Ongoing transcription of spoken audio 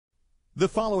The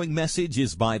following message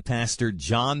is by Pastor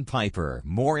John Piper.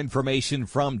 More information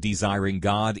from Desiring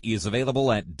God is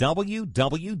available at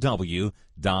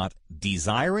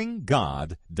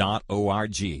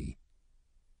www.desiringgod.org.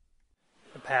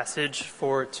 The passage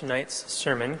for tonight's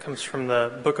sermon comes from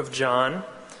the book of John,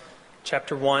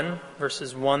 chapter 1,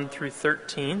 verses 1 through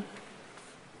 13.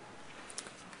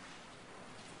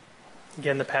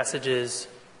 Again, the passage is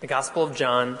the Gospel of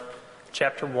John,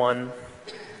 chapter 1,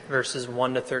 verses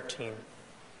 1 to 13.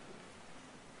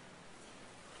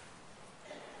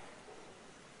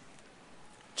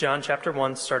 John chapter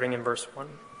 1, starting in verse 1.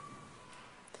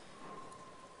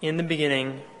 In the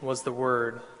beginning was the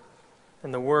Word,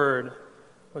 and the Word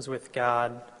was with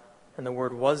God, and the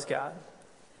Word was God.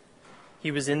 He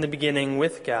was in the beginning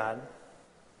with God.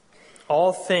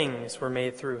 All things were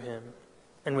made through him,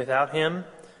 and without him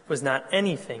was not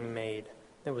anything made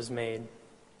that was made.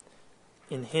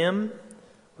 In him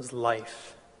was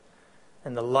life,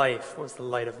 and the life was the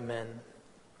light of men.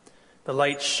 The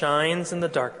light shines in the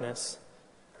darkness,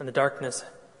 and the darkness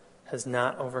has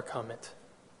not overcome it.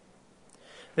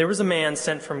 There was a man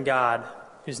sent from God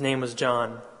whose name was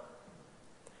John.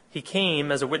 He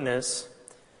came as a witness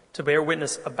to bear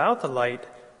witness about the light,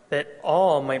 that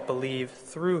all might believe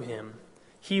through him.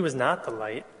 He was not the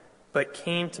light, but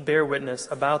came to bear witness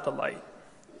about the light.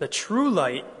 The true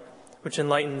light, which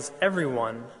enlightens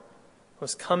everyone,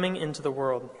 was coming into the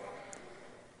world.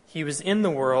 He was in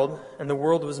the world, and the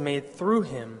world was made through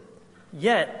him,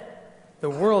 yet the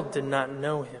world did not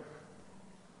know him.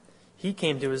 He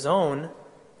came to his own,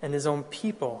 and his own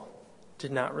people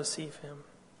did not receive him.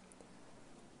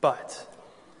 But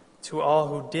to all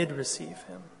who did receive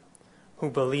him,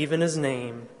 who believe in his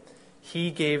name,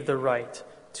 he gave the right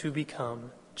to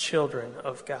become children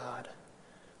of God,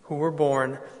 who were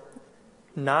born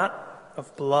not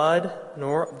of blood,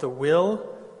 nor of the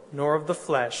will, nor of the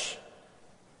flesh.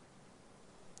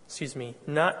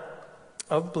 Not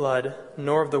of blood,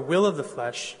 nor of the will of the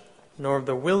flesh, nor of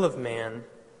the will of man,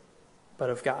 but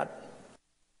of God.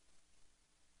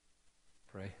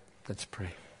 Pray. Let's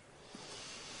pray.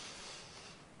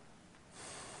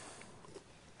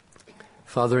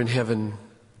 Father in heaven,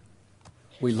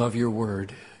 we love your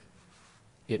word.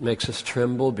 It makes us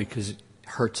tremble because it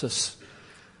hurts us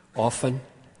often.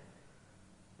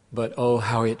 But oh,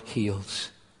 how it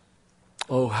heals.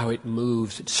 Oh, how it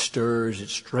moves, it stirs, it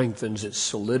strengthens, it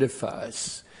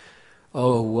solidifies.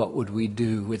 Oh, what would we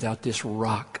do without this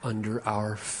rock under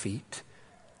our feet?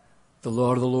 The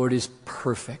law of the Lord is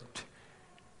perfect,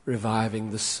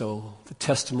 reviving the soul. The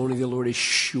testimony of the Lord is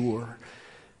sure,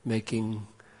 making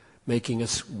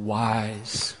us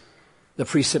wise. The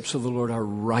precepts of the Lord are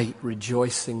right,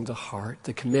 rejoicing the heart.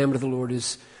 The commandment of the Lord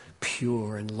is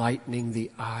pure, enlightening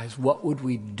the eyes. What would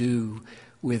we do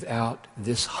without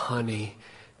this honey,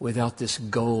 without this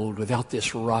gold, without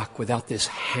this rock, without this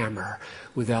hammer,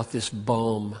 without this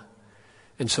balm?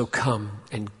 And so come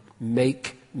and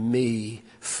make me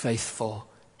faithful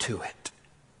to it,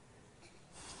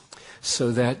 so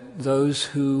that those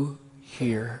who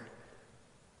hear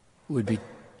would be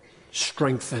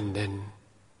strengthened and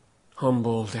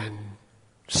humbled and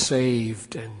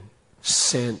saved and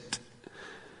sent.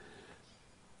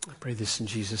 I pray this in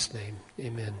Jesus' name.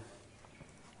 Amen.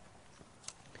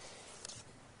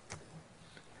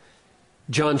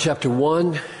 John chapter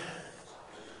 1,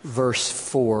 verse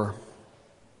 4.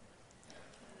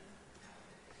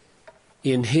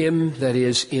 In him, that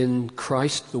is, in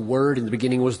Christ, the Word, in the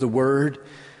beginning was the Word,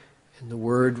 and the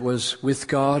Word was with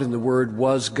God, and the Word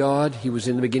was God. He was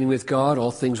in the beginning with God.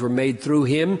 All things were made through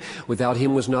him. Without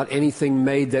him was not anything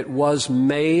made that was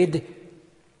made.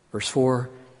 Verse 4,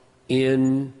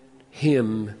 in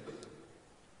him,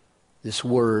 this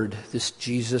Word, this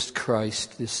Jesus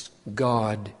Christ, this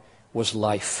God, was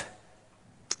life.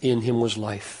 In him was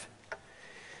life.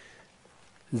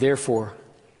 Therefore,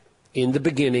 in the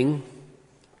beginning,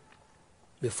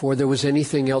 before there was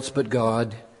anything else but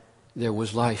God, there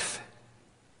was life.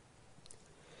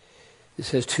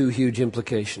 This has two huge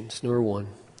implications. Number one,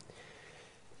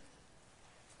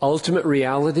 ultimate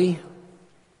reality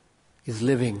is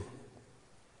living.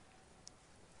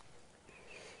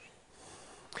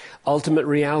 Ultimate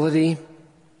reality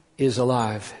is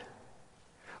alive.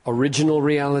 Original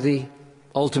reality,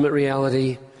 ultimate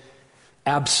reality,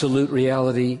 absolute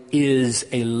reality is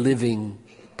a living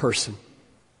person.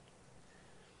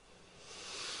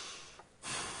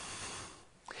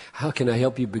 How can I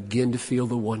help you begin to feel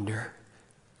the wonder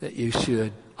that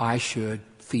I should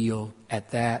feel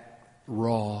at that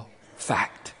raw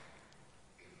fact?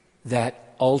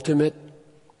 That ultimate,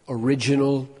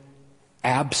 original,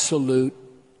 absolute,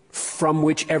 from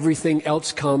which everything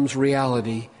else comes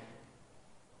reality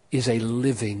is a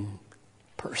living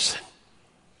person.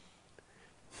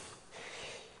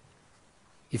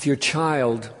 If your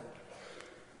child,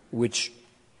 which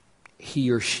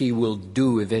he or she will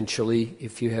do eventually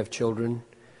if you have children,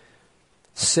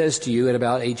 says to you at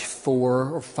about age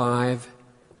 4 or 5,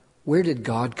 "Where did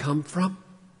God come from?"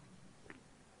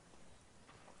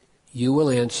 You will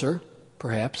answer,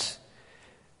 perhaps,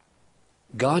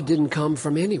 "God didn't come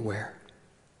from anywhere.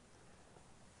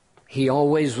 He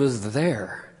always was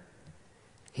there.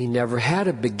 He never had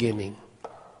a beginning.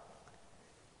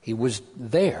 He was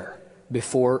there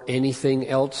before anything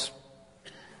else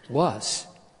was.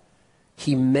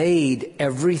 He made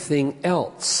everything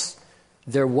else.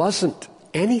 There wasn't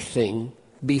anything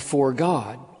before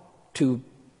God to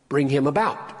bring him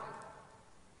about."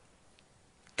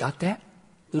 Got that,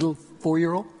 little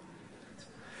 4-year-old?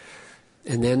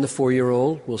 And then the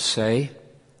 4-year-old will say,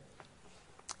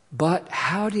 "But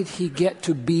how did he get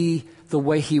to be the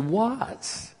way he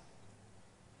was?"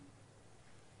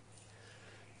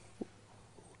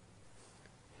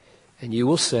 And you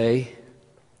will say,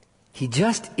 "He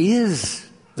just is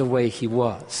the way he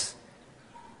was.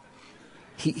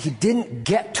 He didn't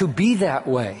get to be that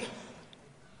way.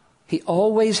 He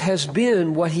always has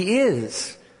been what he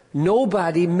is.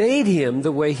 Nobody made him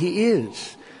the way he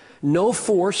is. No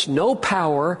force, no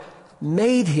power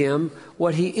made him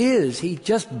what he is. He's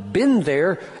just been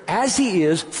there as he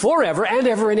is forever and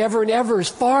ever and ever and ever, as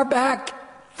far back,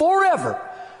 forever."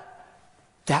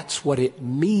 That's what it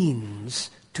means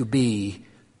to be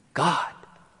God.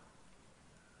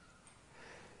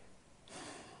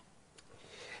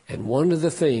 And one of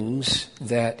the things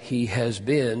that he has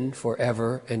been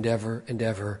forever and ever and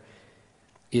ever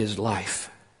is life.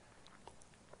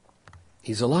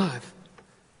 He's alive.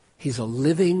 He's a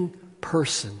living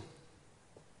person.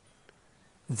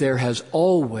 There has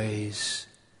always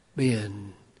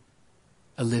been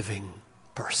a living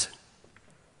person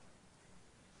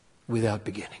without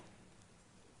beginning.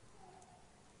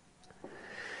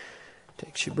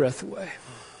 Takes your breath away.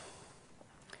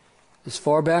 As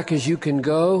far back as you can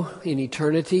go in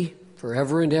eternity,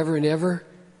 forever and ever and ever,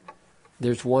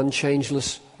 there's one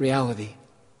changeless reality: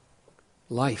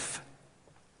 life.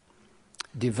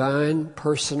 Divine,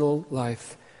 personal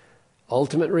life.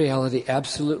 Ultimate reality,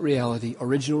 absolute reality,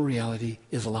 original reality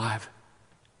is alive.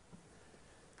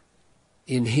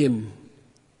 In him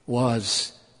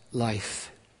was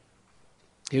life.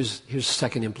 Here's the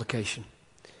second implication.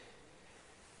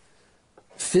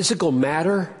 Physical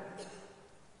matter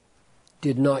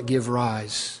did not give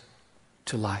rise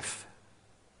to life.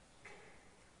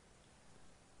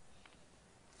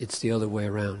 It's the other way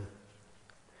around.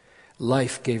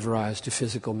 Life gave rise to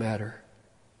physical matter.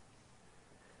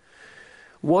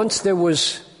 Once there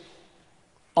was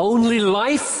only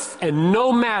life and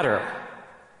no matter.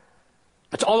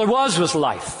 That's all there was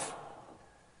life.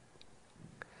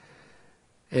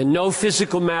 And no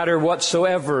physical matter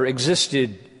whatsoever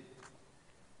existed.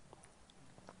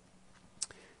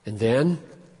 And then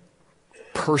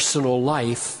personal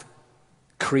life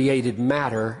created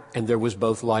matter, and there was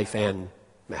both life and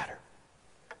matter.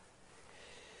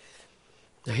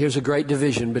 Now here's a great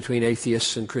division between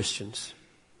atheists and Christians.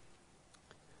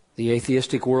 The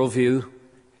atheistic worldview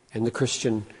and the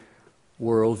Christian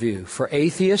worldview. For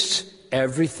atheists,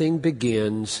 everything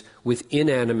begins with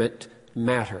inanimate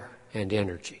matter and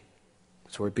energy.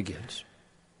 That's where it begins.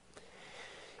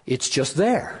 It's just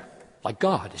there, like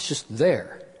God. It's just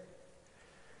there.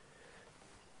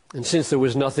 And since there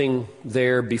was nothing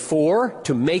there before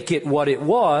to make it what it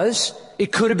was,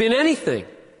 it could have been anything.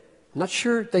 I'm not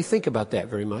sure they think about that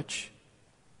very much.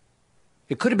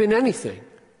 It could have been anything.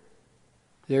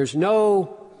 There's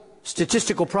no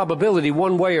statistical probability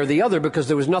one way or the other because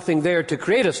there was nothing there to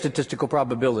create a statistical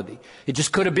probability. It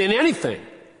just could have been anything.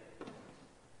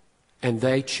 And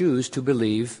they choose to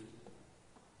believe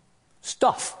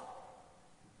stuff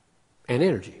and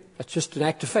energy. That's just an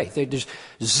act of faith. There's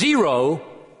zero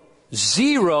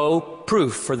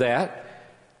proof for that.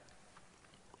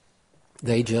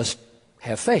 They just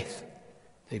have faith.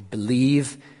 They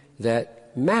believe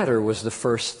that matter was the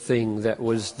first thing that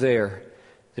was there.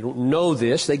 They don't know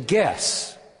this. They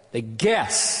guess.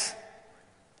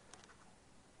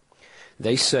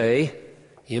 They say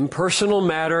impersonal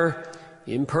matter,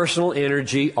 impersonal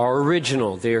energy are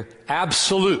original. They're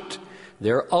absolute.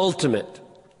 They're ultimate.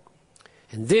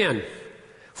 And then,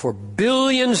 for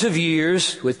billions of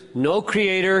years, with no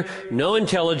creator, no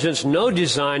intelligence, no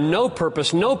design, no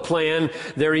purpose, no plan,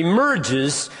 there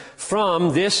emerges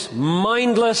from this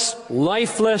mindless,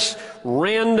 lifeless,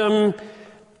 random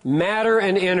matter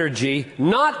and energy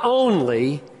not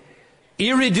only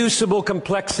irreducible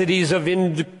complexities of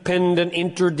independent,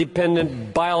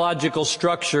 interdependent biological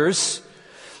structures,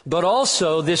 but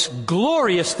also this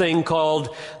glorious thing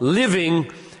called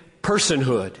living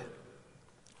personhood.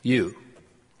 You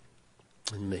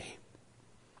and me.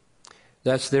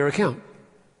 That's their account.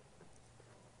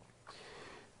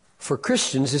 For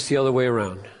Christians, it's the other way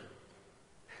around.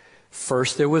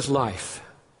 First there was life.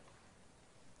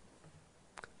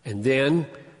 And then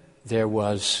there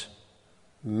was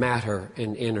matter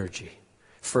and energy.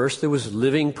 First there was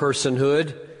living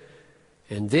personhood,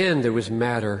 and then there was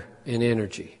matter and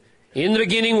energy. In the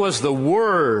beginning was the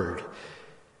Word,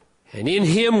 and in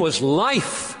Him was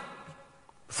life.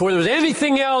 Before there was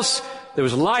anything else, there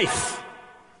was life.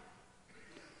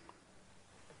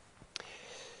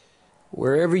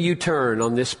 Wherever you turn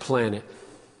on this planet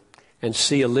and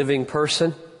see a living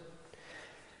person,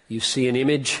 you see an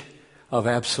image of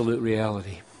absolute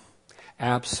reality.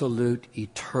 Absolute,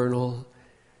 eternal,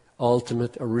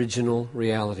 ultimate, original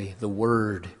reality. The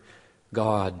Word,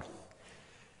 God.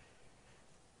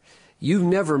 You've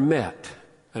never met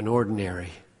an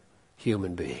ordinary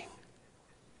human being.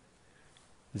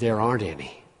 There aren't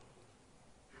any.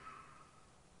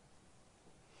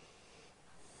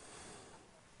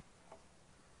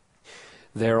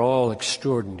 They're all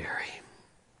extraordinary.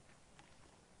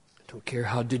 I don't care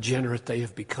how degenerate they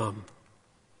have become.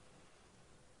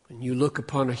 When you look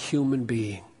upon a human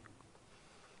being,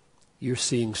 you're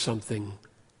seeing something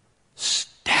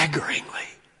staggeringly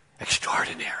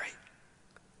extraordinary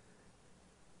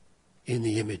in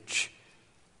the image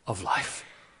of life.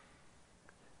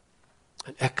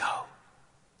 An echo,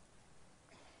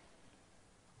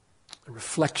 a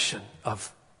reflection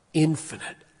of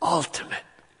infinite, ultimate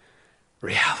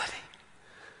reality.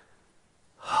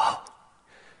 Oh,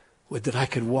 would that I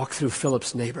could walk through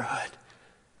Philip's neighborhood,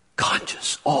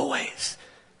 conscious, always,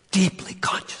 deeply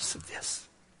conscious of this.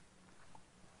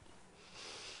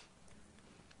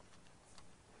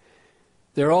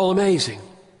 They're all amazing,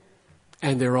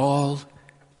 and they're all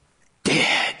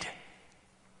dead.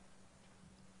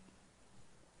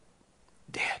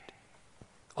 Dead.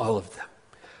 All of them.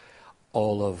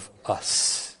 All of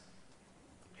us.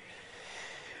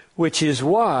 Which is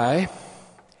why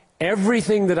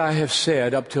everything that I have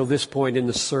said up till this point in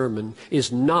the sermon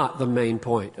is not the main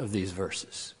point of these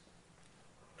verses.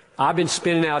 I've been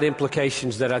spinning out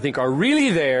implications that I think are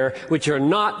really there, which are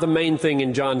not the main thing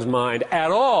in John's mind at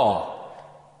all.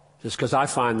 Just because I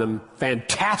find them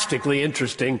fantastically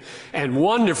interesting and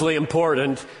wonderfully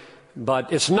important,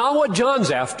 but it's not what John's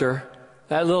after.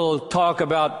 That little talk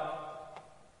about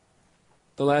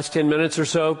the last 10 minutes or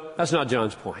so, that's not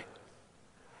John's point.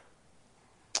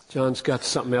 John's got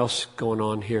something else going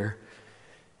on here.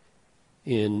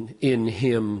 In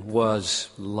Him was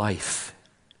life.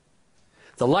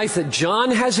 The life that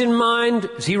John has in mind,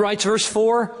 as he writes verse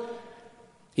 4,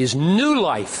 is new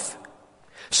life,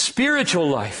 spiritual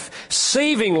life,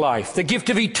 saving life, the gift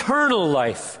of eternal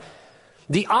life.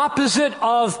 The opposite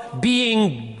of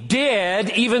being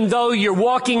dead even though you're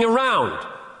walking around.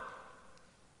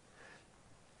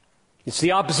 It's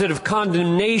the opposite of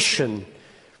condemnation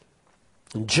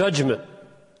and judgment.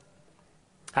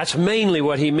 That's mainly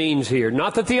what he means here.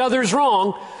 Not that the other is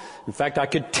wrong. In fact, I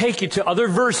could take you to other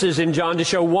verses in John to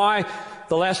show why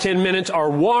the last 10 minutes are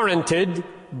warranted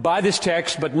by this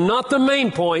text, but not the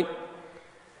main point.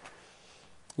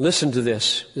 Listen to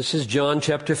this. This is John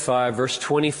chapter 5, verse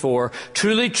 24.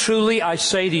 Truly, truly, I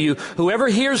say to you, whoever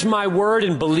hears my word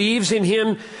and believes in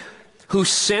Him who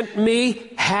sent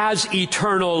me has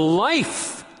eternal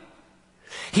life.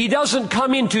 He doesn't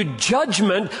come into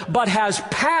judgment, but has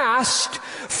passed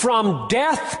from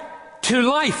death to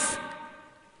life.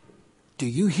 Do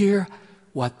you hear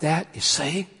what that is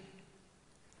saying?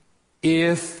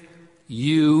 If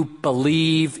you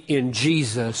believe in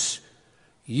Jesus,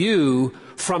 you,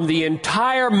 from the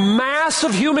entire mass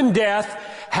of human death,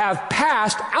 have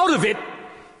passed out of it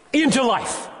into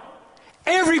life.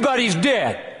 Everybody's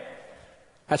dead.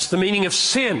 That's the meaning of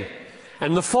sin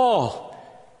and the fall.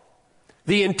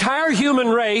 The entire human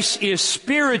race is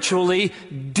spiritually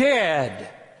dead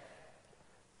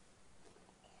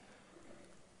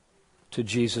to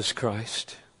Jesus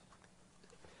Christ.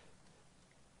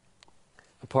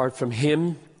 Apart from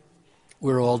Him,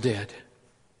 we're all dead.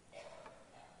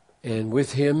 And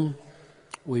with Him,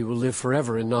 we will live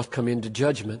forever and not come into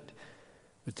judgment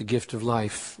with the gift of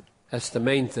life. That's the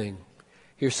main thing.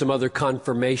 Here's some other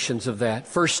confirmations of that.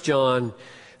 1 John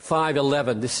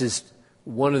 5:11. This is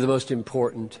one of the most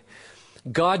important.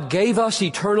 God gave us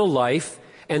eternal life,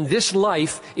 and this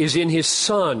life is in His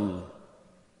Son.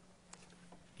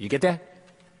 You get that?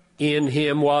 In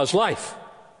Him was life.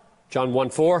 John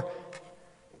 1:4.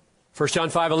 1 John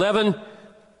 5:11,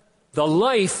 the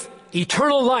life,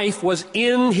 eternal life, was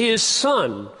in His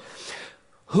Son.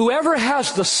 Whoever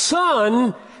has the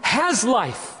Son has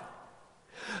life.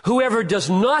 Whoever does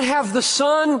not have the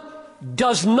Son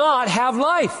does not have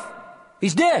life.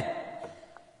 He's dead.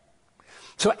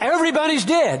 So everybody's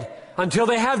dead until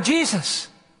they have Jesus.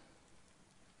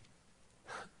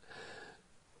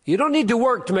 You don't need to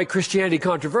work to make Christianity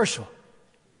controversial.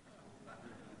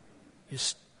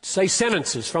 Just say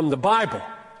sentences from the Bible.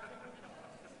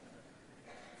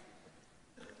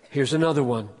 Here's another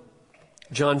one.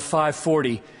 John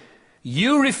 5:40.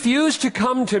 You refuse to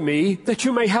come to me that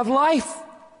you may have life.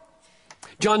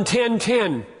 John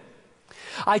 10:10.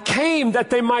 I came that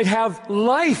they might have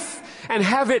life and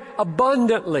have it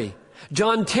abundantly.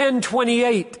 John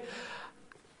 10:28.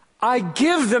 I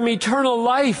give them eternal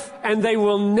life and they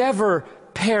will never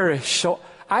perish. So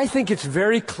I think it's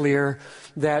very clear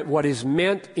that what is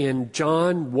meant in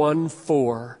John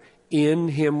 1:4, in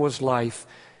Him was life,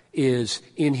 is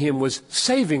in Him was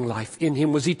saving life. In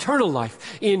Him was eternal life.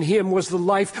 In Him was the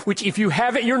life which if you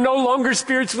have it, you're no longer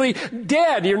spiritually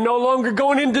dead. You're no longer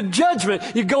going into judgment.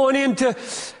 You're going into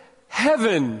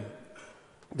heaven.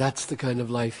 That's the kind of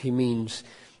life He means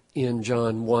in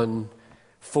John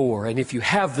 1:4. And if you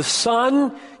have the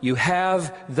Son, you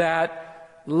have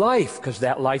that life, because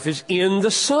that life is in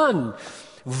the Son.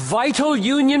 Vital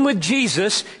union with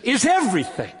Jesus is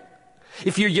everything.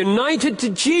 If you're united to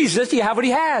Jesus, you have what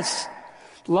He has.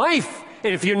 Life.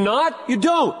 And if you're not, you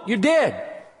don't. You're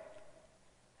dead.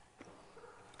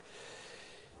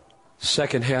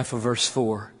 Second half of verse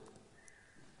 4.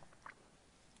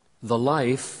 The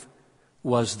life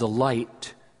was the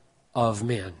light of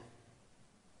men.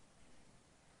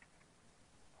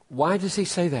 Why does He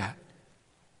say that?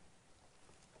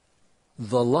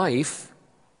 The life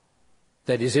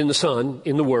that is in the Son,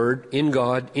 in the Word, in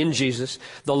God, in Jesus.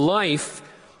 The life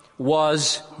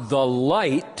was the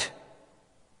light.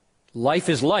 Life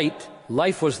is light.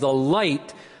 Life was the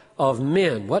light of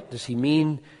men. What does He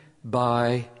mean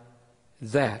by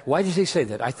that? Why does He say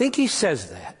that? I think He says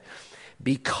that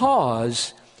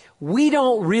because we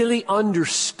don't really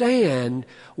understand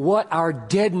what our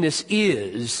deadness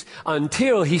is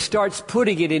until He starts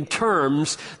putting it in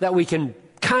terms that we can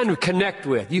kind of connect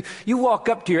with. You walk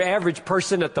up to your average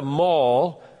person at the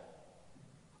mall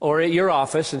or at your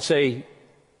office and say,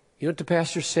 you know what the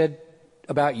pastor said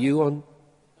about you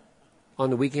on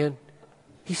the weekend?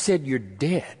 He said you're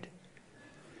dead.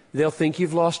 They'll think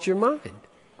you've lost your mind.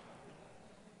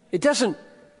 It doesn't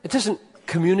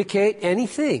communicate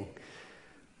anything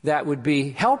that would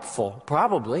be helpful,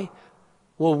 probably.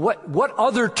 Well, what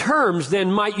other terms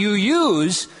then might you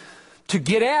use to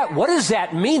get at? What does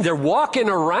that mean? They're walking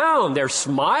around, they're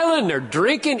smiling, they're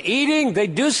drinking, eating, they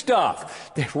do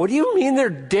stuff. What do you mean they're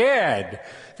dead?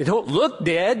 They don't look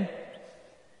dead.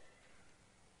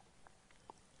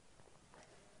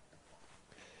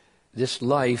 This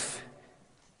life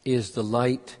is the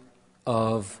light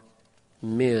of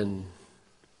men.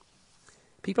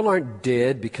 People aren't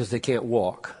dead because they can't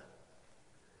walk.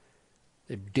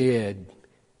 They're dead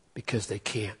because they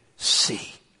can't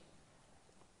see.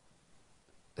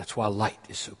 That's why light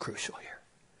is so crucial here.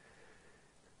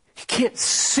 You can't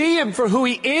see Him for who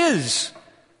He is.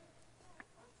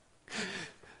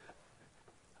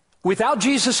 Without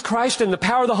Jesus Christ and the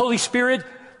power of the Holy Spirit,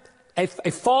 a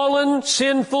fallen,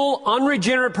 sinful,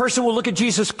 unregenerate person will look at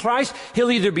Jesus Christ.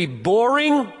 He'll either be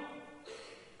boring,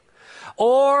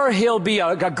 or he'll be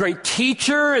a great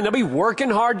teacher, and they'll be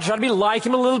working hard to try to be like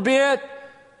Him a little bit.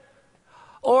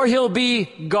 Or he'll be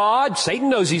God. Satan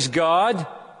knows he's God.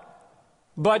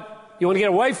 But you want to get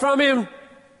away from Him?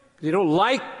 You don't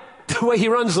like the way He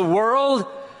runs the world?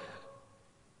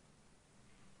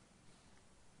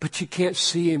 But you can't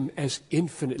see Him as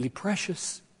infinitely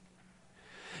precious.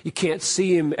 You can't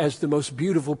see Him as the most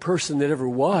beautiful person that ever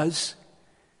was.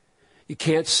 You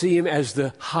can't see Him as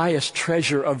the highest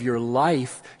treasure of your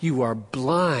life. You are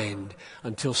blind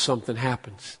until something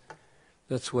happens.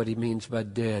 That's what He means by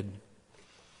dead.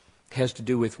 It has to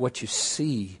do with what you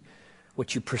see,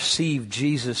 what you perceive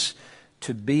Jesus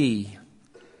to be.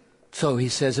 So He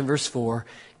says in verse 4,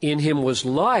 in Him was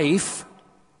life,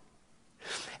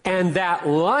 and that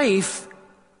life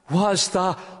was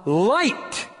the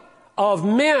light of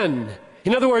men.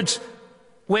 In other words,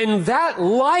 when that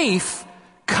life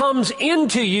comes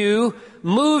into you,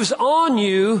 moves on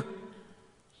you,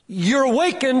 you're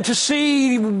awakened to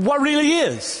see what really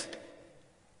is.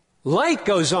 Light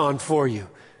goes on for you.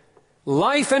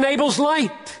 Life enables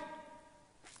light.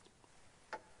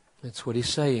 That's what He's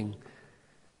saying.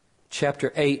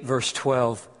 Chapter 8, verse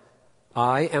 12.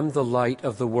 I am the light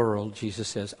of the world, Jesus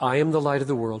says. I am the light of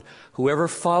the world. Whoever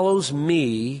follows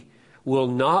me will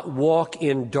not walk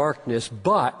in darkness,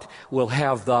 but will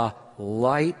have the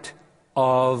light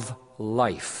of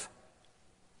life.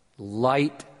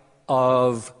 Light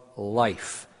of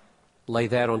life. Lay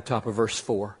that on top of verse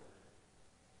 4.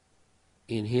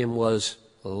 In him was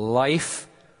life,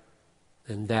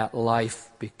 and that life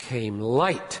became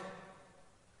light.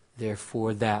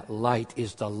 Therefore, that light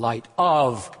is the light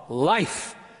of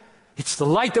life. It's the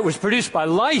light that was produced by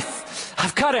life.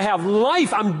 I've got to have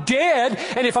life. I'm dead,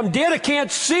 and if I'm dead, I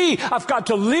can't see. I've got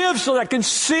to live so that I can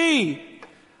see.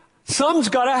 Something's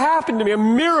got to happen to me. A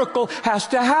miracle has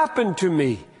to happen to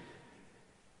me.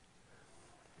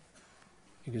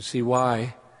 You can see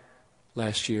why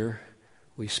last year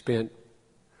we spent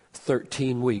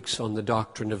 13 weeks on the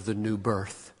doctrine of the new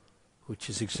birth, which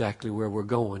is exactly where we're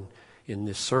going in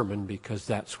this sermon, because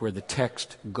that's where the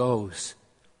text goes.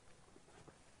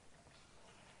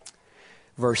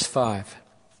 Verse 5.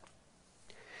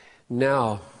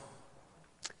 Now,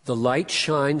 the light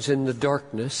shines in the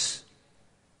darkness,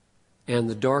 and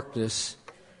the darkness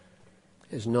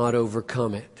has not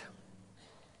overcome it.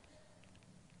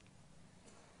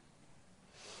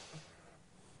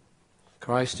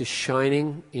 Christ is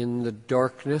shining in the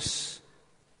darkness.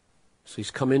 So he's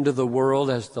come into the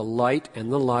world as the light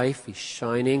and the life. He's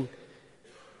shining.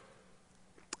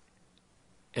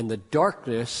 And the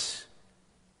darkness,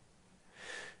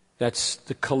 that's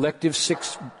the collective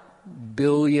 6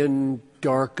 billion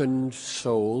darkened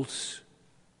souls.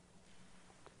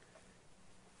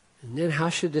 And then how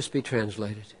should this be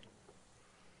translated?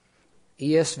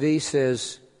 ESV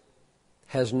says,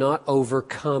 has not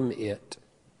overcome it.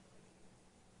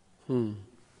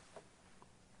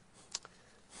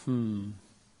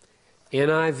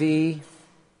 NIV,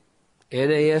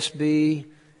 NASB,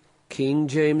 King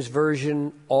James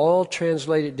Version, all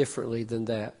translate it differently than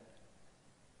that.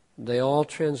 They all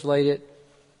translate it,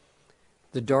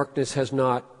 the darkness has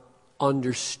not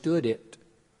understood it.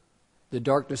 The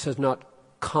darkness has not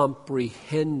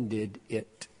comprehended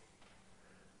it.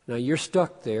 Now you're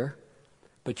stuck there,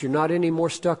 but you're not any more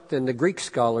stuck than the Greek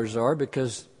scholars are,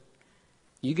 because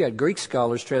you got Greek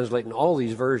scholars translating all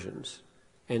these versions,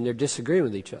 and they're disagreeing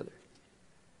with each other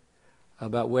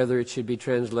about whether it should be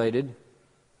translated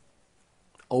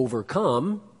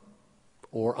overcome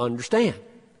or understand.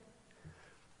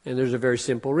 And there's a very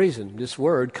simple reason. This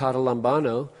word,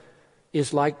 katalambano,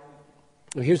 is like,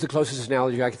 well, here's the closest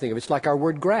analogy I can think of. It's like our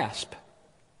word grasp.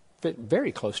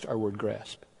 Very close to our word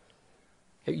grasp.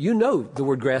 You know the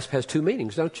word grasp has 2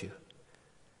 meanings, don't you?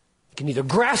 You can either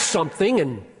grasp something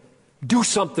and do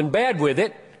something bad with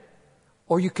it,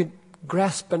 or you could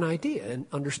grasp an idea and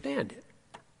understand it.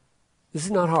 This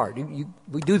is not hard.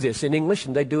 We do this in English,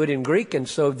 and they do it in Greek, and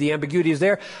so the ambiguity is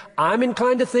there. I'm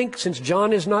inclined to think, since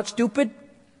John is not stupid,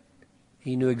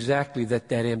 he knew exactly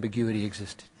that ambiguity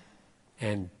existed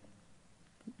and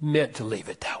meant to leave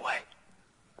it that way,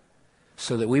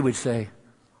 so that we would say,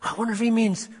 I wonder if he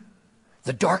means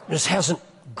the darkness hasn't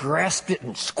grasped it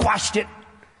and squashed it,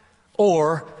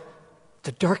 or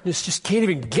the darkness just can't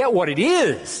even get what it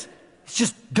is. It's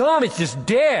just dumb. It's just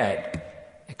dead.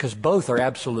 Because both are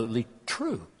absolutely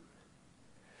true.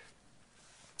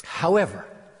 However,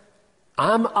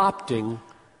 I'm opting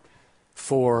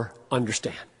for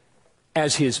understand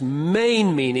as his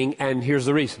main meaning, and here's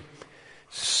the reason.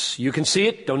 You can see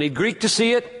it. Don't need Greek to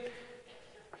see it.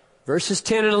 Verses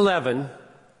 10 and 11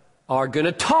 are going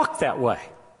to talk that way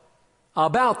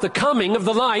about the coming of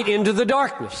the light into the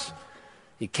darkness.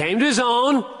 He came to his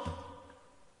own,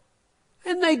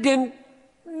 and they didn't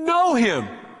know him.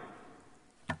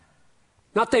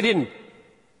 Not they didn't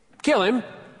kill him,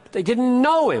 but they didn't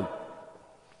know him.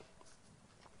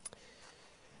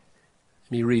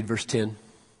 Let me read verse 10.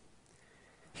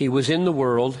 He was in the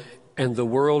world, and the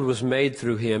world was made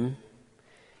through him,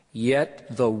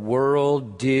 yet the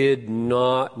world did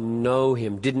not know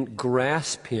him, didn't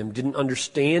grasp him, didn't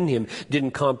understand him,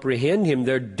 didn't comprehend him.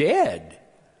 They're dead.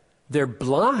 They're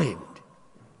blind.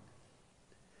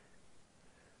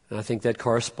 And I think that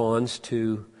corresponds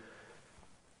to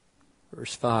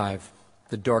verse 5.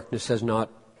 The darkness has not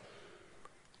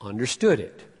understood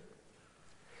it.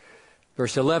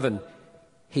 Verse 11.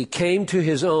 He came to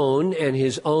his own, and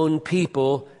his own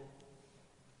people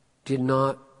did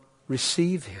not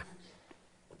receive him.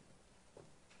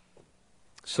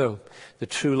 So, the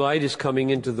true light is coming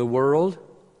into the world.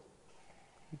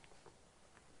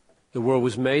 The world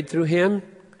was made through him.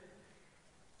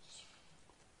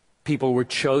 People were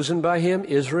chosen by him,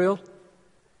 Israel.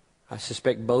 I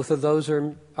suspect both of those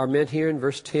are meant here in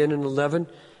verse 10 and 11.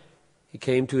 He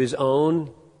came to his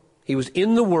own, He was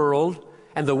in the world,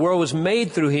 and the world was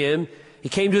made through him. He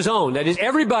came to his own. That is,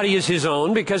 everybody is his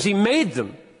own because he made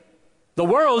them. The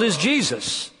world is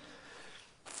Jesus.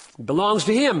 It belongs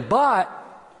to him. But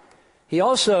he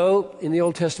also, in the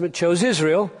Old Testament, chose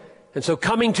Israel. And so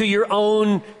coming to your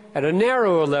own at a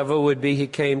narrower level would be he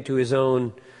came to his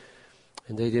own,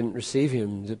 and they didn't receive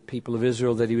him. The people of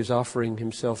Israel that he was offering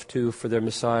himself to for their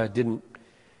Messiah didn't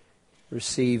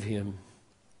receive him.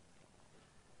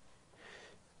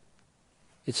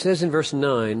 It says in verse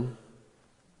 9,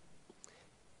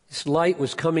 this light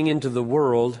was coming into the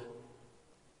world,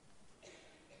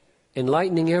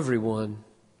 enlightening everyone.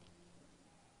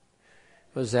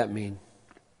 What does that mean?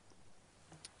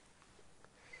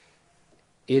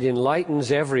 It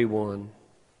enlightens everyone.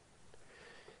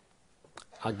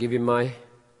 I'll give you my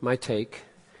take,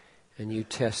 and you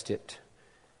test it.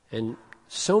 And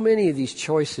so many of these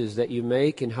choices that you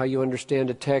make and how you understand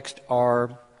a text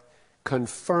are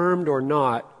confirmed or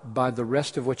not by the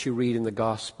rest of what you read in the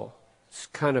gospel. It's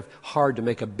kind of hard to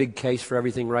make a big case for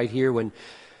everything right here when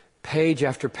page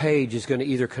after page is going to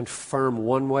either confirm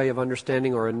one way of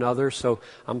understanding or another. So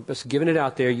I'm just giving it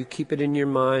out there. You keep it in your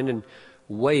mind and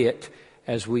weigh it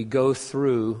as we go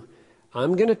through.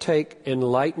 I'm going to take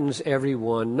enlightens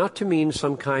everyone, not to mean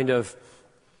some kind of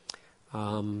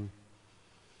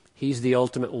he's the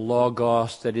ultimate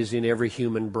logos that is in every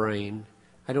human brain.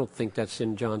 I don't think that's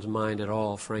in John's mind at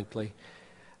all, frankly.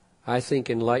 I think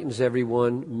enlightens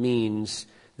everyone means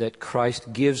that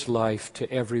Christ gives life to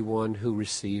everyone who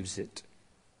receives it.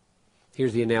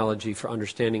 Here's the analogy for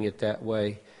understanding it that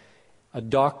way. A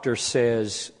doctor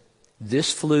says,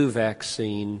 this flu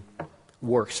vaccine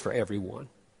works for everyone.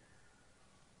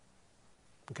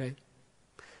 Okay?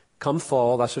 Come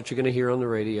fall, that's what you're going to hear on the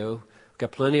radio. We've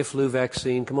got plenty of flu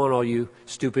vaccine. Come on, all you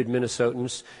stupid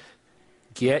Minnesotans.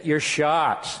 Get your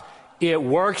shots. It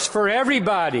works for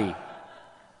everybody.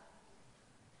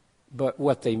 But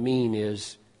what they mean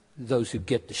is those who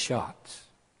get the shots.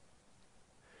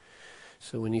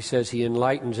 So when he says he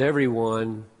enlightens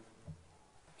everyone,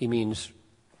 he means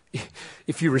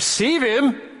if you receive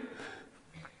him,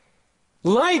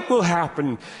 light will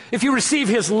happen. If you receive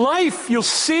his life, you'll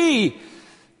see.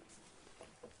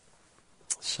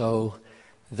 So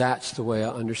that's the way I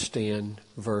understand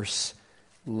verse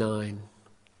 9.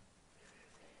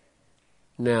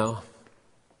 Now,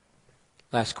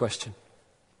 last question.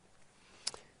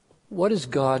 What does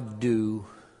God do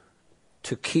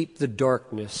to keep the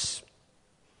darkness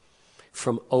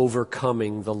from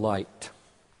overcoming the light?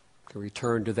 To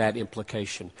return to that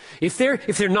implication. If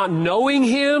they're not knowing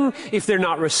him, if they're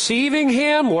not receiving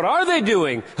him, what are they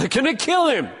doing? They're going to kill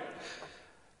him.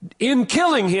 In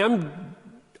killing him,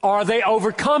 are they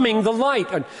overcoming the light?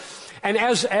 And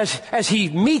as he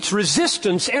meets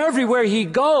resistance everywhere he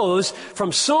goes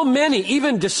from so many,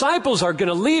 even disciples are going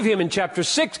to leave him in chapter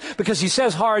 6 because he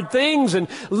says hard things, and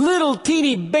little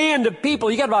teeny band of people.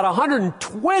 You got about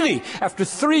 120 after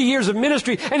 3 years of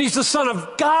ministry, and he's the Son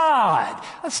of God.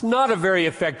 That's not a very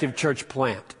effective church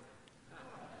plant.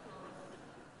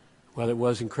 Well, it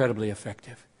was incredibly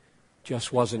effective.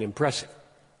 Just wasn't impressive.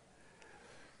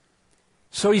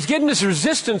 So he's getting this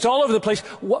resistance all over the place.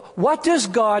 What does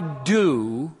God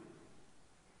do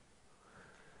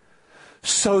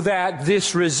so that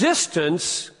this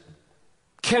resistance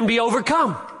can be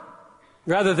overcome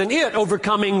rather than it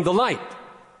overcoming the light?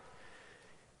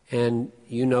 And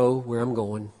you know where I'm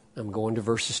going. I'm going to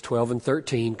verses 12 and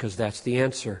 13 because that's the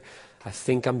answer. I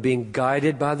think I'm being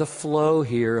guided by the flow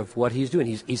here of what he's doing.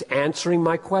 He's answering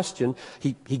my question.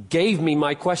 He gave me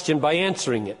my question by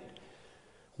answering it.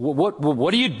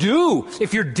 What do you do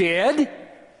if you're dead?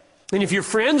 And if your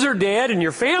friends are dead and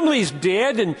your family's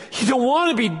dead and you don't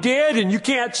want to be dead and you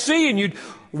can't see and you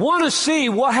want to see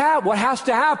what has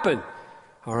to happen?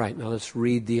 All right, now let's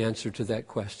read the answer to that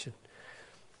question.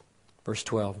 Verse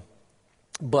 12.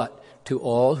 But to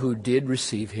all who did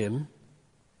receive him,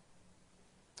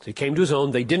 so he came to his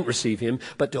own, they didn't receive him,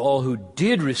 but to all who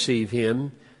did receive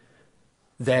him,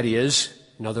 that is,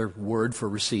 another word for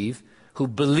receive, who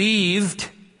believed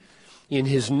in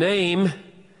his name,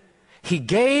 he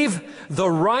gave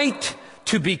the right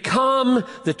to become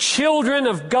the children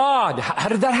of God. How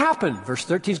did that happen? Verse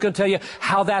 13 is going to tell you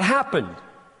how that happened.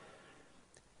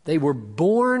 They were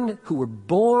born, who were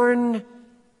born,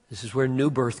 this is where new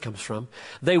birth comes from.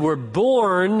 They were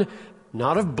born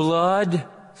not of blood,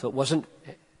 so it wasn't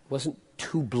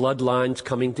two bloodlines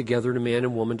coming together in a man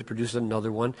and woman to produce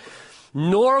another one,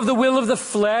 nor of the will of the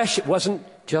flesh. It wasn't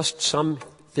just some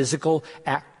physical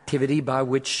activity by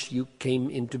which you came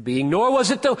into being, nor was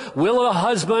it the will of a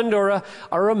husband or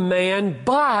a man,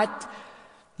 but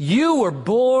you were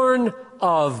born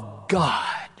of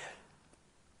God.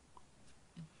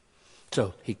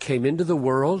 So he came into the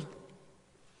world.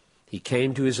 He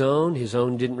came to his own. His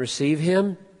own didn't receive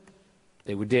him.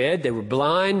 They were dead. They were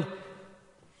blind.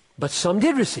 But some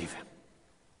did receive him.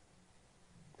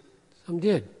 Some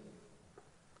did.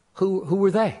 Who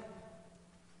were they?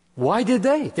 Why did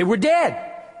they? They were dead.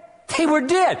 They were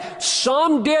dead.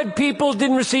 Some dead people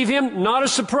didn't receive him. Not a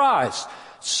surprise.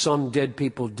 Some dead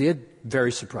people did.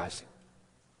 Very surprising.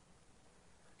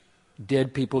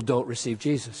 Dead people don't receive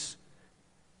Jesus.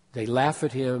 They laugh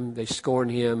at him. They scorn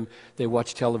him. They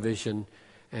watch television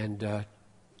and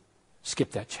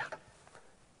skip that channel.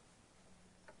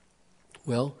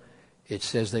 Well, it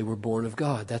says they were born of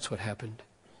God. That's what happened.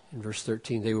 In verse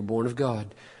 13, they were born of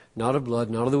God. Not of blood,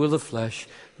 not of the will of flesh,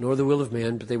 nor the will of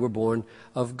man, but they were born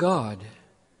of God.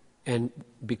 And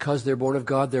because they're born of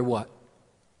God, they're what?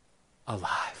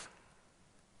 Alive.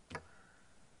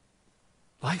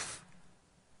 Life.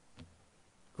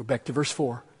 Go back to verse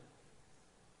 4.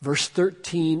 Verse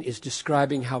 13 is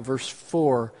describing how verse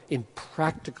 4, in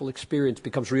practical experience,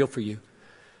 becomes real for you.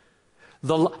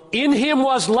 In him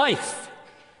was life.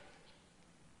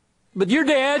 But you're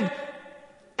dead,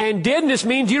 and deadness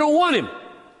means you don't want him.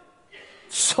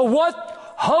 So what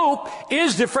hope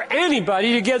is there for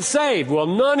anybody to get saved? Well,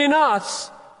 none in us.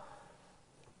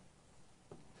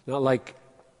 Not like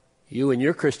you and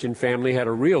your Christian family had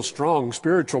a real strong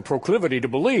spiritual proclivity to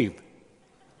believe.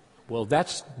 Well,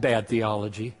 that's bad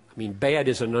theology. I mean, bad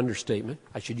is an understatement.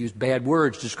 I should use bad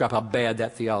words to describe how bad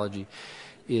that theology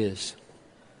is.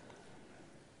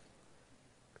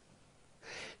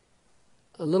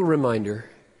 A little reminder.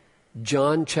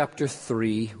 John chapter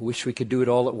 3. Wish we could do it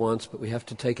all at once, but we have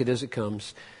to take it as it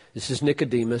comes. This is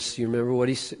Nicodemus. You remember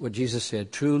what Jesus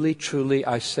said? Truly, truly,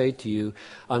 I say to you,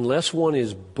 unless one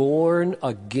is born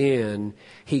again,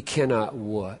 he cannot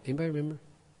what? Anybody remember?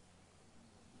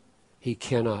 He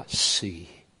cannot see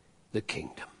the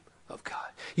kingdom of God.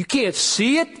 You can't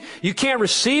see it. You can't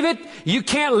receive it. You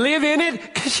can't live in it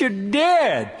because you're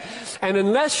dead. And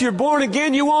unless you're born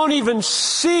again, you won't even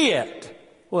see it.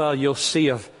 Well, you'll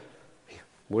see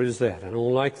what is that? I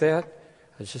don't like that.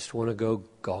 I just want to go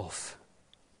golf.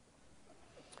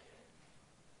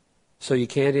 So you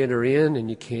can't enter in and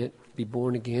you can't be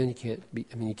born again.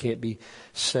 You can't be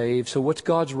saved. So what's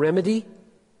God's remedy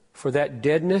for that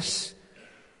deadness?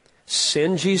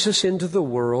 Send Jesus into the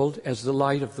world as the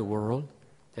light of the world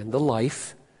and the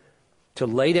life, to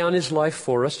lay down his life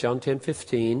for us, John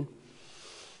 10:15,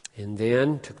 and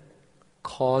then to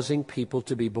causing people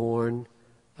to be born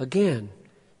again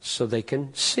so they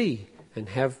can see and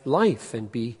have life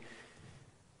and be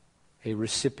a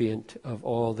recipient of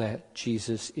all that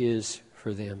Jesus is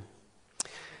for them.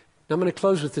 Now I'm going to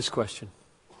close with this question.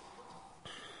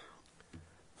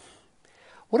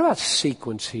 What about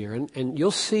sequence here? And you'll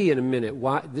see in a minute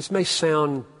why this may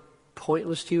sound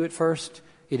pointless to you at first.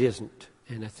 It isn't.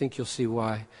 And I think you'll see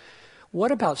why.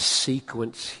 What about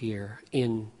sequence here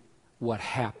in what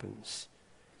happens?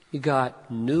 You got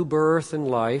new birth and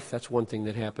life. That's one thing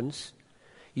that happens.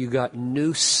 You got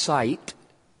new sight.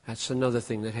 That's another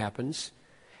thing that happens.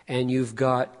 And you've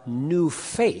got new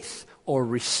faith, or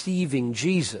receiving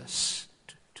Jesus.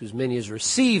 To as many as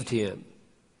received him,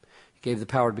 he gave the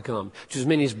power to become. To as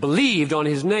many as believed on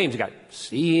his name. You got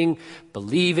seeing,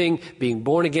 believing, being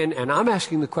born again. And I'm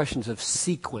asking the questions of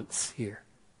sequence here.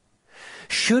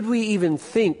 Should we even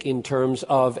think in terms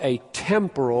of a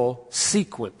temporal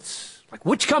sequence? Like,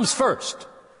 which comes first?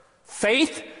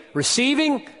 Faith,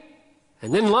 receiving,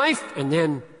 and then life, and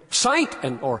then sight,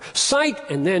 or sight,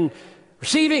 and then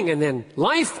receiving, and then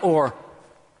life? Or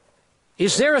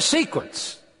is there a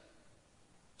sequence?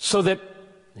 So that,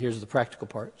 here's the practical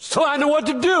part, so I know what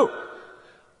to do.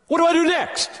 What do I do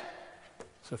next?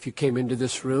 So if you came into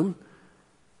this room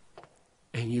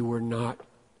and you were not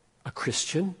a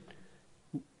Christian,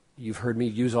 you've heard me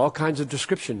use all kinds of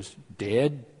descriptions.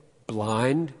 Dead,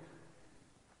 blind,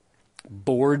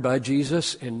 bored by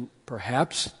Jesus, and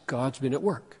perhaps God's been at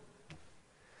work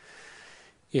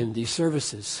in these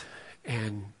services.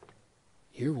 And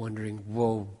you're wondering,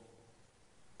 well,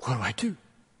 what do I do?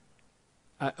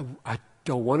 I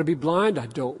don't want to be blind. I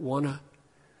don't want to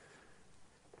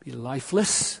be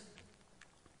lifeless.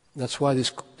 That's why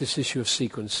this issue of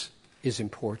sequence is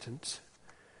important.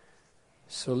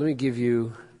 So let me give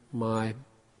you my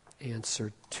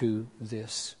answer to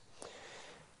this.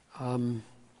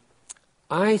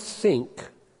 I think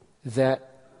that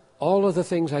all of the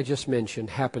things I just mentioned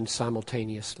happen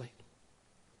simultaneously.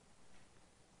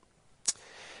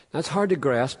 That's hard to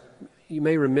grasp. You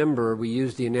may remember we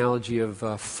used the analogy of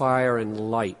fire and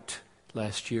light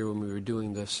last year when we were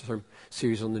doing this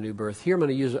series on the new birth. Here I'm going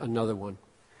to use another one.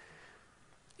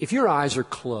 If your eyes are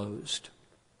closed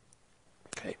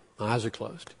My eyes are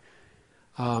closed.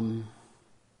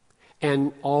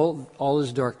 And all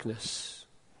is darkness.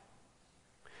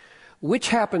 Which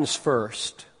happens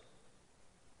first?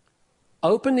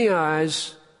 Open the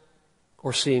eyes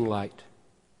or seeing light?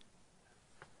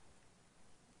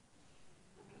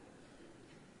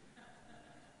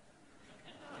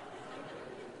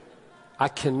 I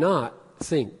cannot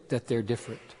think that they're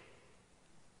different.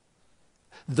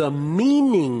 The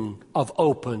meaning of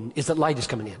open is that light is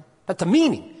coming in. That's the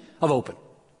meaning of open.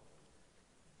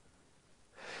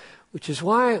 Which is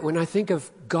why when I think of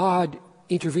God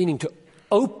intervening to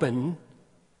open,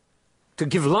 to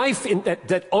give life in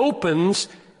that opens,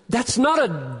 that's not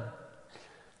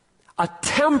a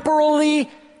temporally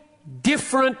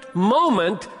different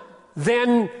moment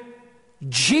than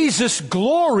Jesus'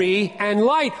 glory and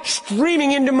light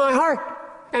streaming into my heart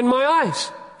and my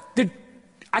eyes.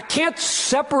 I can't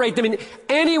separate them in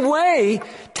any way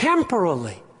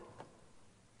temporally.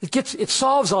 It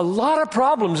solves a lot of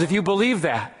problems if you believe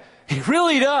that. It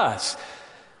really does.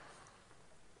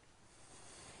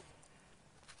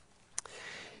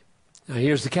 Now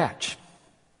here's the catch.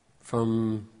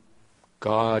 From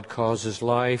God causes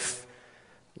life,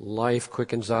 life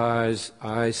quickens eyes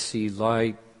see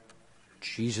light,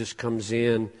 Jesus comes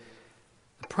in.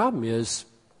 The problem is,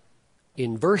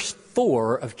 in verse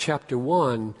 4 of chapter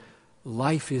 1,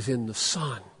 life is in the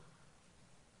Son.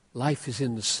 Life is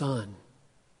in the Son.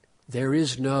 There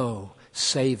is no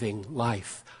saving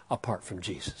life apart from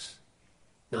Jesus.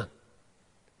 None.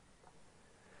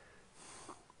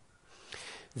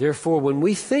 Therefore, when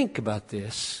we think about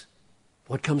this,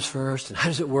 what comes first and how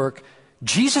does it work?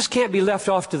 Jesus can't be left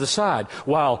off to the side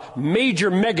while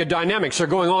major mega dynamics are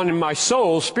going on in my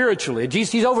soul spiritually.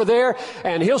 Jesus, he's over there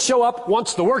and he'll show up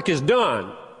once the work is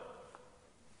done.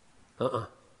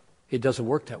 It doesn't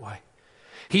work that way.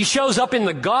 He shows up in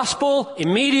the gospel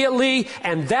immediately,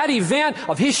 and that event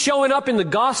of his showing up in the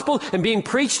gospel and being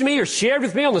preached to me or shared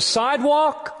with me on the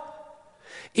sidewalk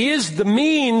is the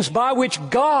means by which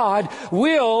God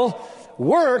will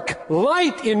work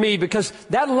light in me, because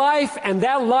that life and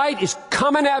that light is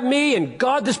coming at me, and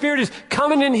God the Spirit is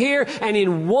coming in here, and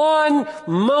in one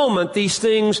moment these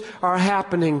things are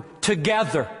happening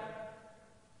together.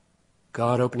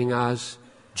 God opening eyes,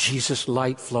 Jesus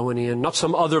light flowing in, not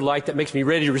some other light that makes me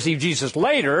ready to receive Jesus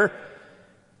later,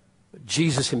 but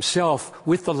Jesus himself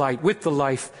with the light, with the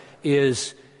life,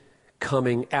 is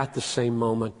coming at the same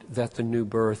moment that the new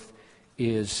birth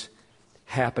is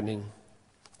happening.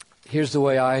 Here's the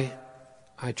way I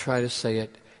try to say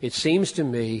it. It seems to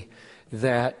me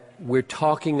that we're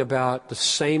talking about the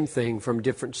same thing from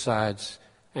different sides,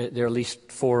 and there are at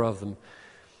least 4 of them.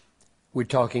 We're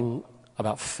talking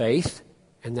about faith,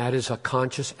 and that is a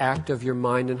conscious act of your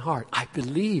mind and heart. I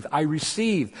believe, I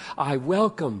receive, I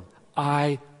welcome,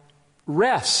 I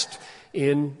rest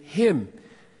in him.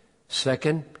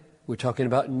 Second, we're talking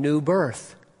about new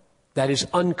birth. That is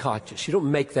unconscious. You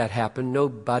don't make that happen.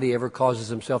 Nobody ever causes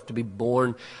himself to be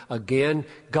born again.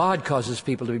 God causes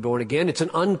people to be born again. It's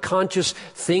an unconscious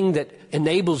thing that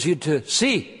enables you to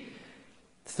see.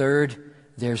 Third,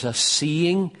 there's a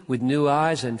seeing with new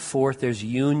eyes. And fourth, there's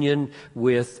union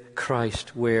with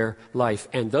Christ, where life.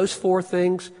 And those 4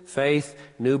 things, faith,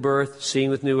 new birth, seeing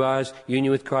with new eyes,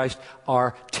 union with Christ,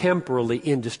 are temporally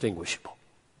indistinguishable.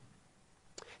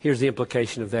 Here's the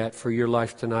implication of that for your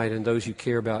life tonight and those you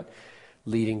care about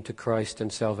leading to Christ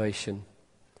and salvation.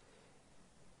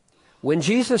 When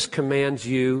Jesus commands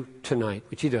you tonight,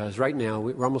 which he does right now,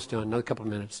 we're almost done, another couple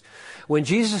of minutes. When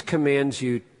Jesus commands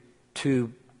you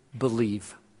to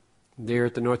believe there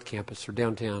at the North Campus or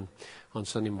downtown on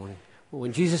Sunday morning,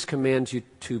 when Jesus commands you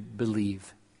to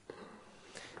believe,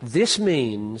 this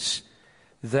means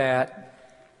that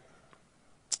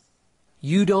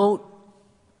you don't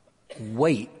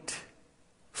wait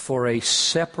for a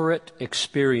separate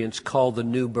experience called the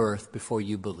new birth before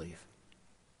you believe.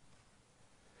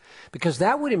 Because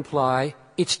that would imply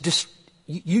it's just,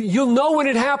 you'll know when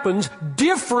it happens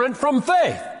different from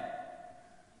faith.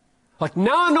 Like,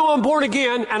 now I know I'm born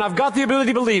again and I've got the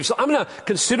ability to believe, so I'm going to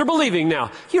consider believing now.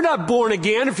 You're not born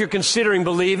again if you're considering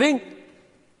believing.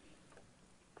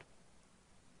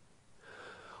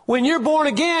 When you're born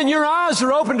again, your eyes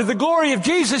are open to the glory of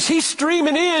Jesus. He's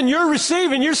streaming in. You're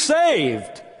receiving. You're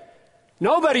saved.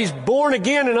 Nobody's born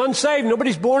again and unsaved.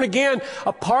 Nobody's born again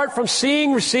apart from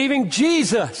seeing, receiving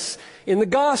Jesus in the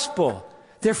gospel.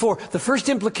 Therefore, the first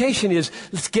implication is,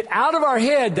 let's get out of our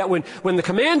head that when the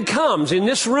command comes in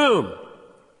this room,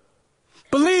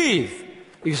 believe.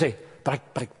 You say, but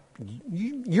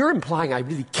you're implying I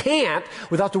really can't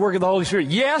without the work of the Holy Spirit.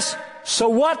 Yes, so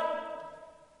what?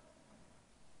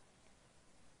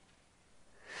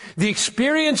 The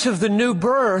experience of the new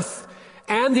birth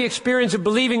and the experience of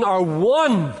believing are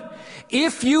one.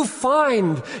 If you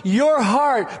find your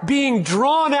heart being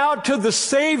drawn out to the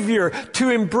Savior to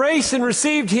embrace and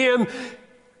receive Him,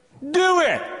 do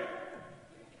it.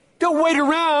 Don't wait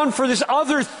around for this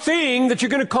other thing that you're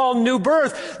going to call new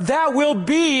birth. That will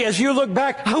be, as you look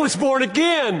back, I was born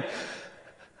again.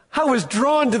 I was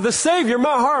drawn to the Savior.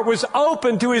 My heart was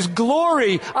open to His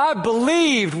glory. I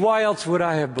believed. Why else would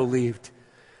I have believed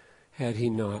had He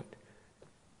not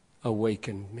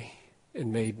awakened me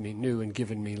and made me new and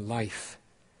given me life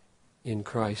in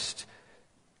Christ?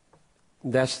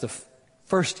 That's the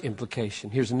first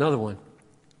implication. Here's another one.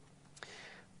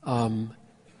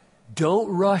 Don't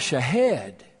rush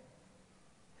ahead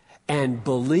and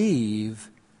believe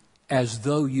as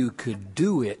though you could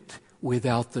do it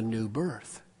without the new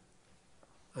birth.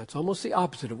 That's almost the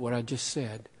opposite of what I just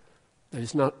said. That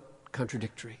is not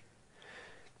contradictory.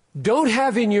 Don't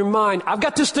have in your mind, I've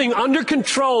got this thing under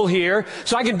control here,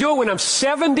 so I can do it when I'm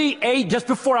 78, just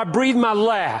before I breathe my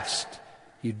last.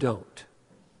 You don't.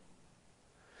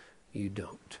 You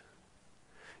don't.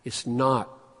 It's not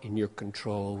in your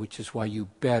control, which is why you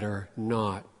better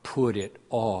not put it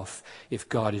off if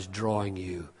God is drawing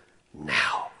you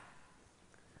now.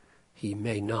 He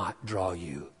may not draw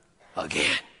you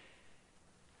again.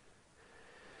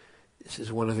 This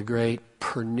is one of the great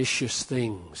pernicious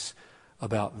things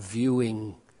about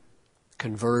viewing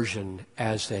conversion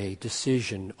as a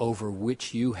decision over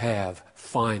which you have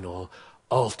final,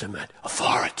 ultimate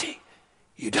authority.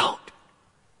 You don't.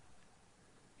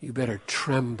 You better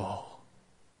tremble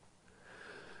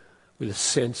with a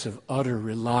sense of utter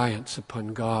reliance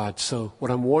upon God. So what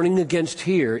I'm warning against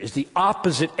here is the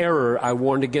opposite error I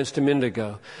warned against a minute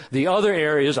ago. The other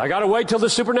error is, I got to wait till the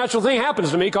supernatural thing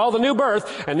happens to me, called the new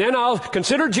birth, and then I'll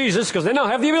consider Jesus, because then I'll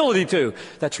have the ability to.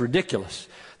 That's ridiculous.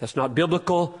 That's not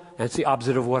biblical. That's the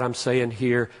opposite of what I'm saying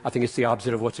here. I think it's the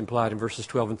opposite of what's implied in verses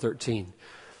 12 and 13.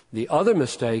 The other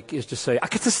mistake is to say, I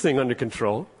get this thing under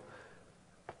control.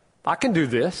 I can do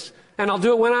this. And I'll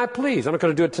do it when I please. I'm not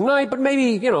going to do it tonight, but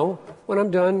maybe, when I'm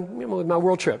done with my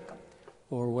world trip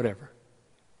or whatever.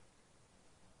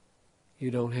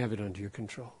 You don't have it under your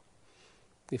control.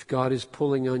 If God is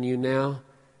pulling on you now,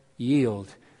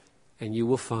 yield, and you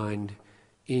will find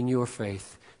in your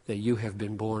faith that you have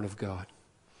been born of God.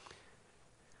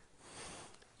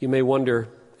 You may wonder,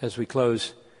 as we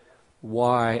close,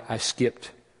 why I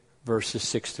skipped verses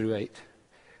 6 through 8.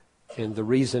 And the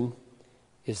reason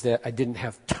is that I didn't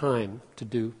have time to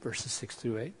do verses 6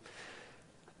 through 8.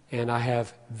 And I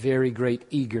have very great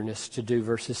eagerness to do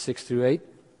verses 6 through 8.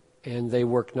 And they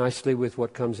work nicely with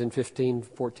what comes in 15,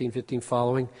 14, 15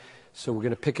 following. So we're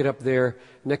going to pick it up there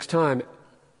next time.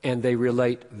 And they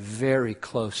relate very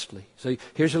closely. So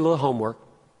here's a little homework.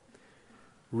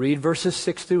 Read verses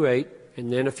 6 through 8,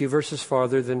 and then a few verses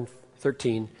farther than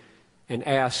 13, and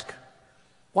ask,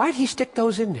 why did he stick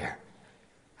those in there?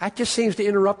 That just seems to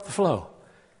interrupt the flow.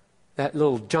 That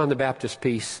little John the Baptist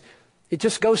piece, it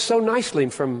just goes so nicely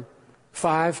from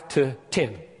 5 to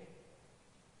 10.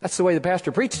 That's the way the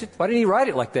pastor preached it. Why didn't he write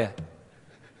it like that?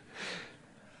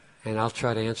 And I'll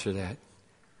try to answer that.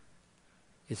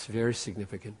 It's very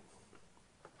significant.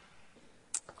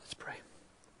 Let's pray.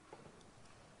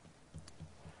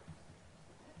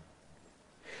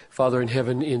 Father in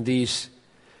heaven, in these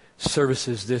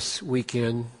services this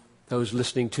weekend, those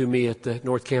listening to me at the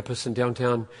North Campus in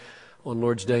downtown on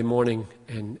Lord's Day morning,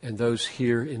 and those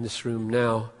here in this room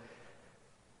now,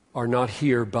 are not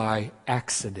here by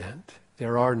accident.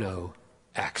 There are no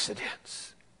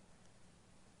accidents.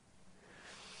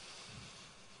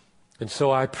 And so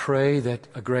I pray that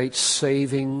a great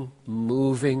saving,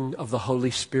 moving of the Holy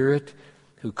Spirit,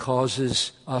 who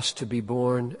causes us to be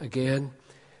born again,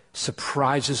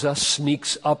 surprises us,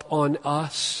 sneaks up on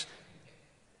us,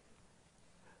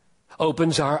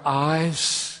 opens our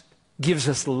eyes, gives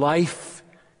us life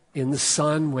in the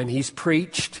Son when He's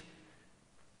preached.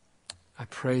 I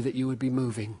pray that you would be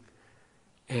moving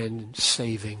and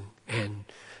saving and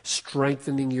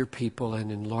strengthening your people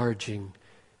and enlarging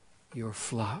your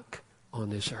flock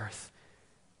on this earth.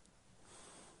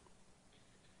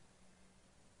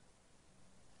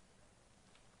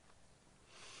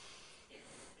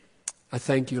 I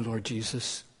thank you, Lord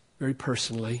Jesus, very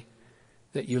personally,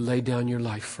 that you laid down your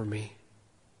life for me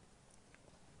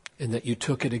and that you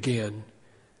took it again,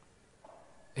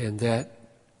 and that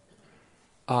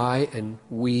I and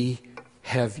we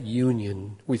have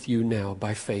union with you now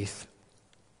by faith,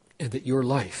 and that your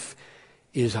life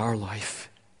is our life,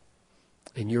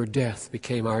 and your death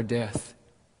became our death,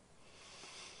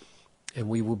 and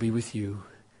we will be with you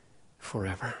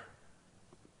forever.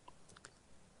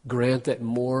 grant that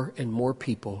more and more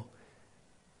people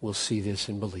will see this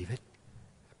and believe it.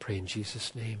 I pray in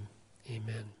Jesus' name.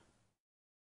 Amen.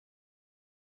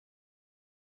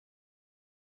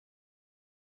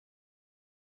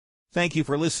 Thank you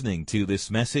for listening to this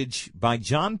message by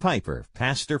John Piper,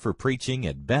 pastor for preaching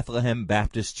at Bethlehem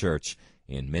Baptist Church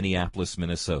in Minneapolis,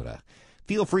 Minnesota.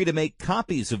 Feel free to make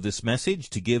copies of this message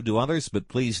to give to others, but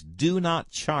please do not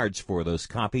charge for those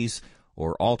copies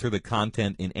or alter the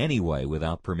content in any way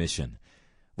without permission.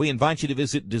 We invite you to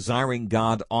visit Desiring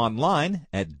God online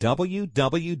at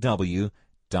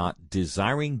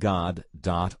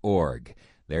www.desiringgod.org.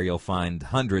 There you'll find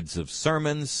hundreds of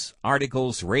sermons,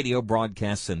 articles, radio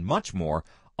broadcasts, and much more,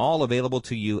 all available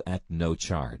to you at no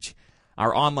charge.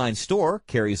 Our online store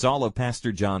carries all of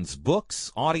Pastor John's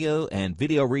books, audio, and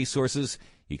video resources.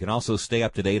 You can also stay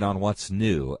up to date on what's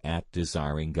new at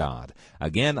Desiring God.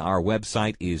 Again, our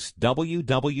website is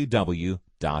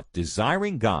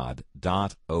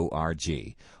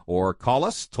www.desiringgod.org. Or call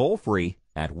us toll-free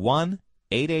at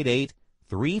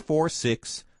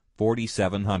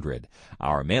 1-888-346-4700.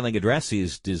 Our mailing address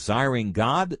is Desiring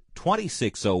God,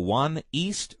 2601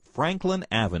 East Franklin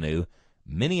Avenue,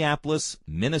 Minneapolis,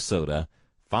 Minnesota,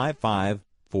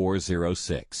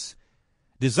 55406.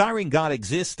 Desiring God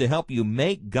exists to help you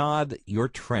make God your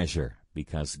treasure,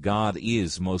 because God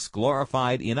is most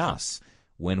glorified in us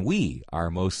when we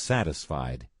are most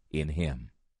satisfied in Him.